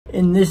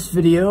In this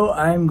video,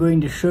 I'm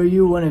going to show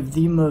you one of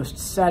the most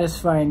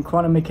satisfying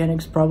quantum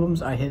mechanics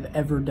problems I have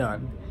ever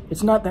done.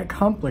 It's not that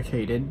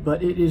complicated,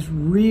 but it is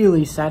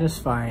really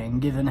satisfying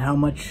given how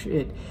much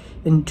it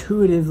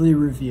intuitively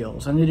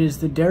reveals, and it is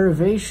the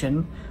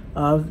derivation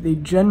of the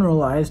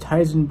Generalized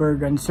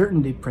Heisenberg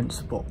uncertainty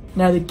principle.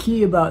 Now, the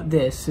key about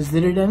this is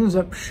that it ends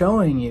up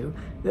showing you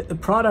that the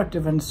product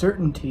of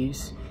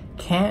uncertainties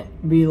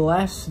can't be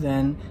less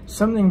than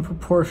something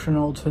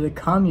proportional to the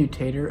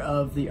commutator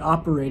of the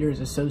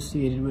operators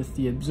associated with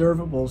the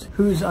observables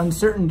whose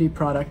uncertainty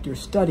product you're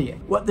studying.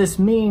 What this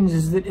means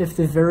is that if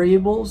the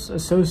variables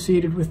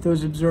associated with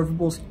those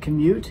observables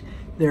commute,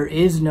 there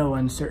is no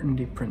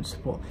uncertainty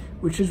principle,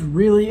 which is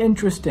really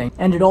interesting.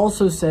 And it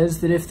also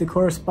says that if the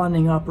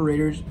corresponding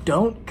operators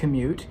don't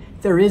commute,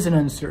 there is an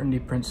uncertainty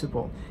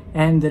principle,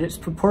 and that it's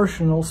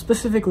proportional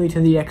specifically to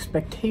the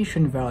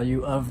expectation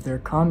value of their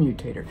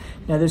commutator.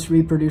 Now, this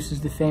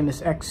reproduces the famous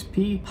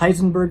XP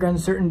Heisenberg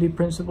uncertainty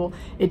principle.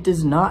 It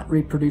does not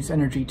reproduce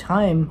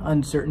energy-time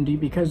uncertainty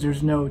because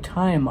there's no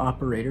time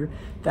operator.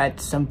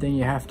 That's something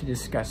you have to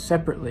discuss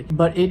separately.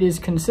 But it is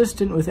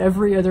consistent with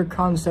every other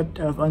concept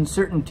of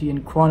uncertainty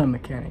in quantum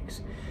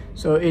mechanics.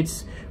 So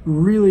it's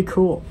really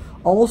cool.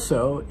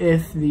 Also,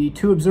 if the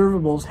two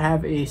observables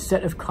have a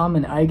set of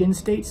common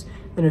eigenstates,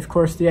 then of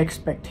course the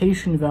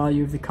expectation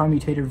value of the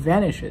commutator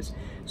vanishes.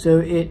 So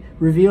it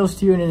reveals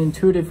to you in an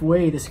intuitive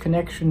way this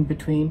connection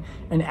between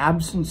an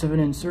absence of an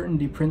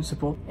uncertainty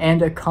principle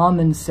and a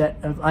common set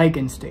of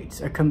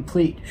eigenstates, a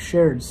complete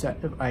shared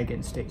set of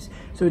eigenstates.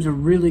 So it's a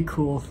really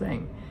cool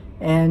thing.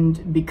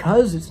 And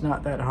because it's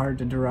not that hard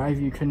to derive,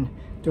 you can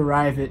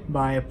derive it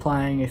by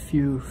applying a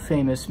few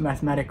famous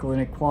mathematical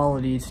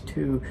inequalities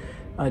to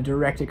a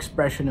direct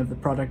expression of the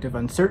product of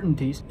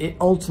uncertainties. It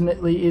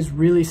ultimately is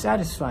really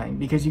satisfying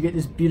because you get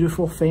this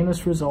beautiful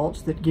famous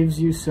result that gives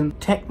you some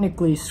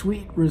technically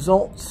sweet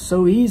results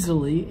so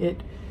easily.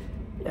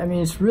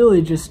 It's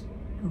really just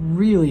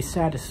really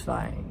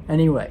satisfying.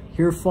 Anyway,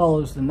 here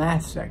follows the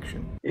math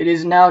section. It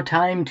is now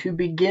time to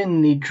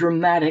begin the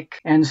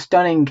dramatic and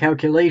stunning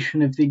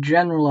calculation of the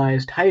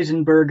Generalized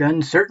Heisenberg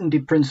uncertainty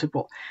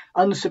principle.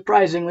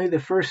 Unsurprisingly, the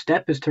first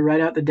step is to write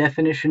out the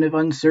definition of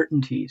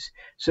uncertainties.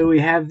 So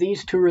we have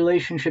these two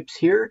relationships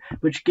here,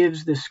 which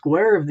gives the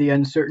square of the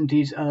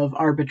uncertainties of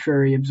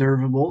arbitrary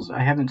observables.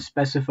 I haven't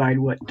specified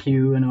what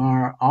Q and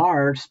R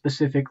are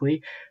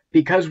specifically,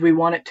 because we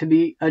want it to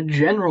be a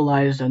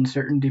generalized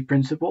uncertainty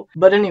principle.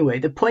 But anyway,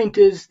 the point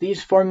is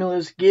these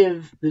formulas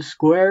give the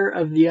square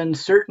of the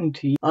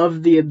uncertainty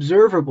of the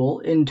observable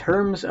in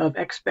terms of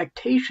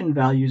expectation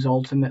values,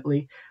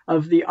 ultimately,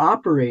 of the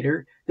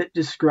operator that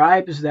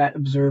describes that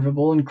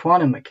observable in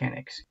quantum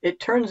mechanics. It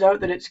turns out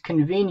that it's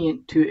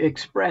convenient to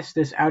express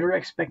this outer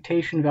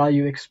expectation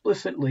value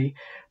explicitly,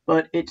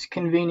 but it's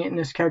convenient in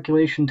this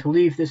calculation to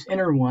leave this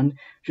inner one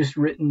just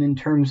written in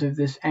terms of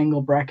this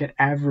angle bracket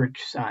average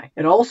sign.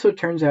 It also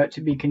turns out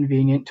to be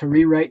convenient to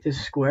rewrite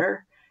this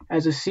square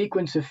as a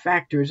sequence of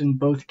factors in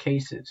both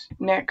cases.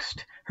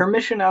 Next,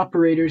 Hermitian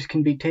operators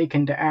can be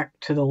taken to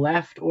act to the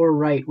left or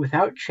right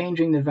without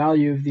changing the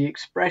value of the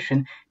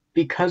expression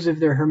because of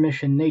their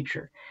Hermitian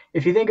nature.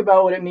 If you think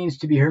about what it means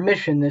to be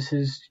Hermitian, this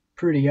is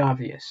pretty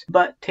obvious.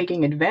 But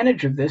taking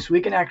advantage of this,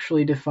 we can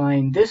actually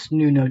define this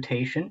new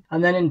notation,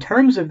 and then in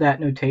terms of that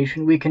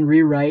notation, we can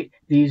rewrite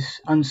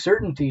these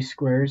uncertainty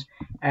squares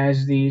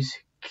as these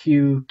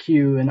Q,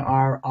 Q, and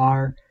R,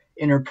 R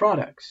inner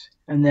products.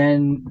 And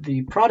then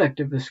the product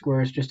of the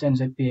squares just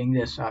ends up being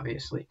this,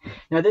 obviously.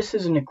 Now, this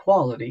is an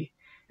equality,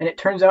 and it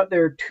turns out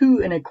there are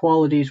two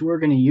inequalities we're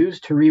going to use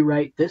to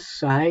rewrite this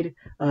side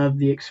of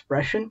the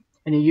expression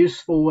in a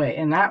useful way,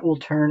 and that will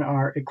turn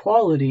our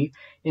equality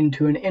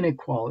into an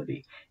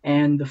inequality.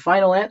 And the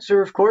final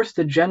answer, of course,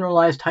 the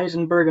Generalized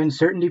Heisenberg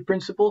uncertainty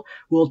principle,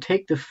 will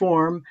take the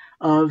form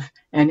of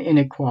an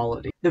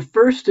inequality. The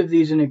first of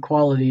these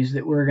inequalities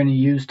that we're going to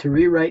use to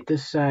rewrite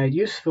this side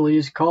usefully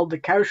is called the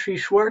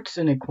Cauchy-Schwarz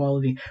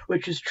inequality,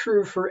 which is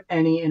true for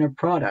any inner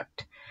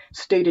product.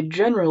 Stated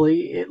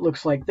generally, it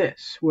looks like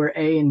this, where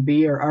A and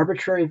B are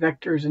arbitrary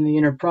vectors in the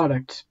inner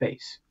product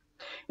space.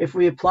 If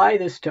we apply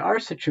this to our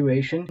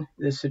situation,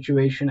 this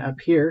situation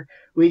up here,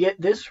 we get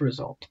this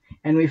result,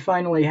 and we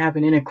finally have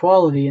an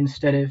inequality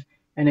instead of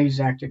an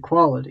exact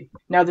equality.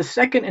 Now, the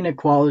second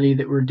inequality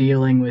that we're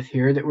dealing with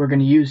here, that we're going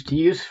to use to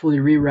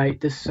usefully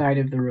rewrite this side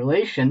of the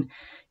relation,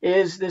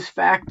 is this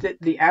fact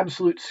that the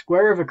absolute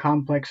square of a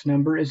complex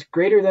number is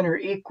greater than or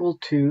equal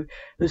to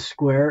the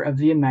square of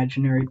the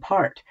imaginary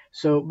part.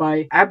 So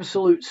by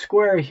absolute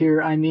square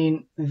here, I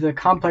mean the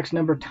complex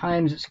number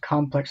times its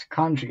complex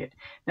conjugate.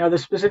 Now, the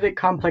specific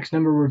complex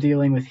number we're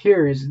dealing with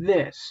here is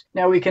this.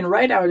 Now, we can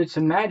write out its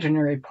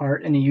imaginary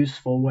part in a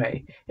useful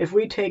way. If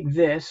we take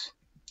this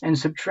and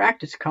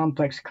subtract its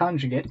complex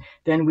conjugate,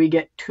 then we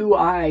get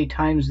 2i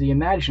times the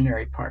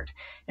imaginary part.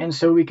 And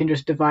so we can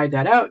just divide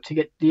that out to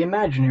get the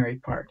imaginary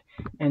part.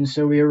 And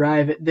so we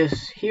arrive at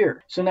this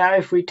here. So now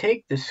if we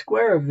take the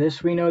square of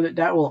this, we know that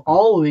that will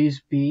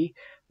always be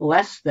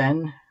less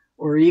than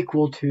or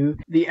equal to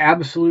the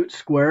absolute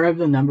square of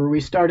the number we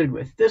started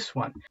with, this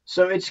one.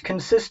 So it's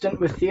consistent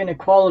with the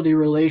inequality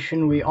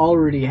relation we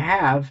already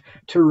have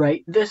to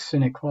write this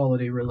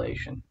inequality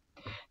relation.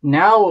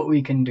 Now what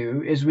we can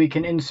do is we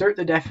can insert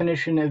the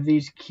definition of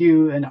these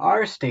Q and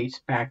R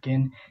states back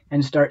in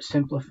and start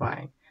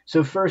simplifying.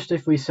 So first,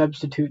 if we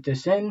substitute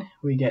this in,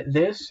 we get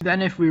this.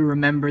 Then if we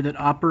remember that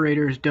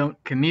operators don't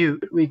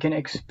commute, we can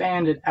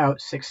expand it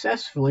out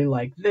successfully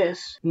like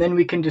this. And then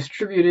we can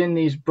distribute in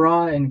these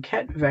bra and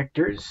ket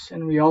vectors,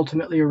 and we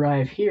ultimately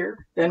arrive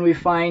here. Then we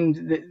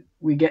find that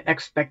we get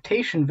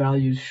expectation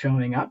values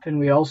showing up, and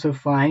we also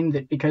find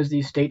that because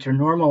these states are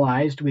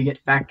normalized, we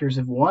get factors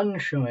of 1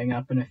 showing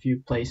up in a few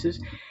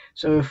places.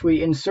 So if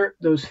we insert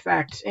those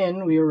facts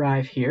in, we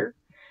arrive here.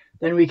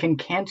 Then we can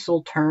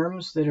cancel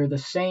terms that are the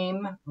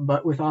same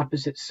but with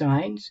opposite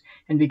signs,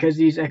 and because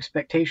these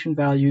expectation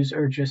values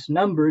are just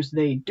numbers,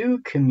 they do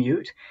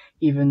commute,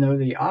 even though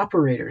the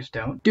operators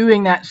don't.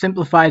 Doing that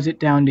simplifies it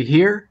down to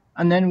here,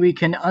 and then we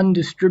can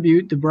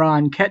undistribute the bra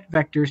and ket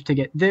vectors to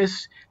get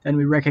this. Then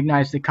we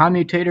recognize the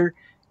commutator,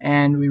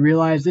 and we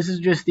realize this is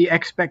just the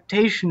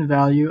expectation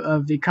value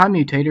of the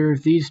commutator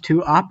of these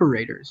two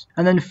operators.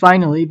 And then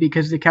finally,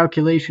 because the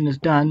calculation is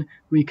done,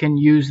 we can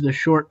use the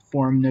short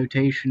form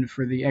notation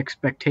for the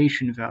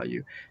expectation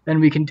value.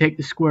 Then we can take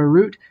the square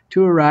root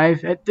to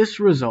arrive at this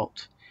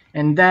result.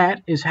 And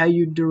that is how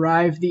you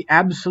derive the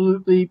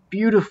absolutely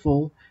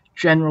beautiful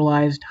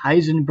generalized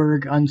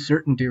Heisenberg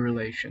uncertainty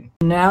relation.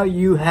 Now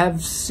you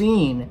have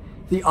seen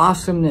the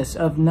awesomeness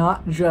of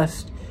not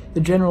just the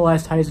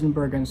generalized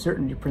Heisenberg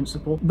uncertainty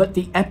principle, but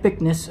the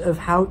epicness of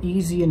how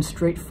easy and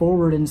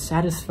straightforward and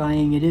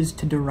satisfying it is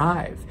to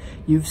derive.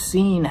 You've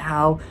seen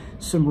how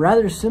some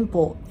rather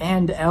simple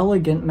and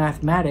elegant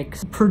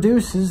mathematics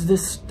produces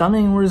this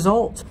stunning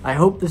result. I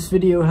hope this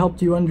video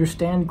helped you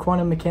understand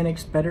quantum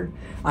mechanics better.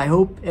 I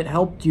hope it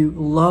helped you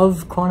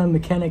love quantum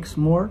mechanics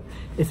more.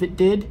 If it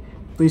did,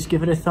 please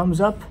give it a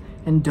thumbs up,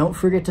 and don't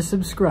forget to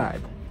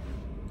subscribe.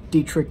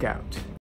 D-Trick out.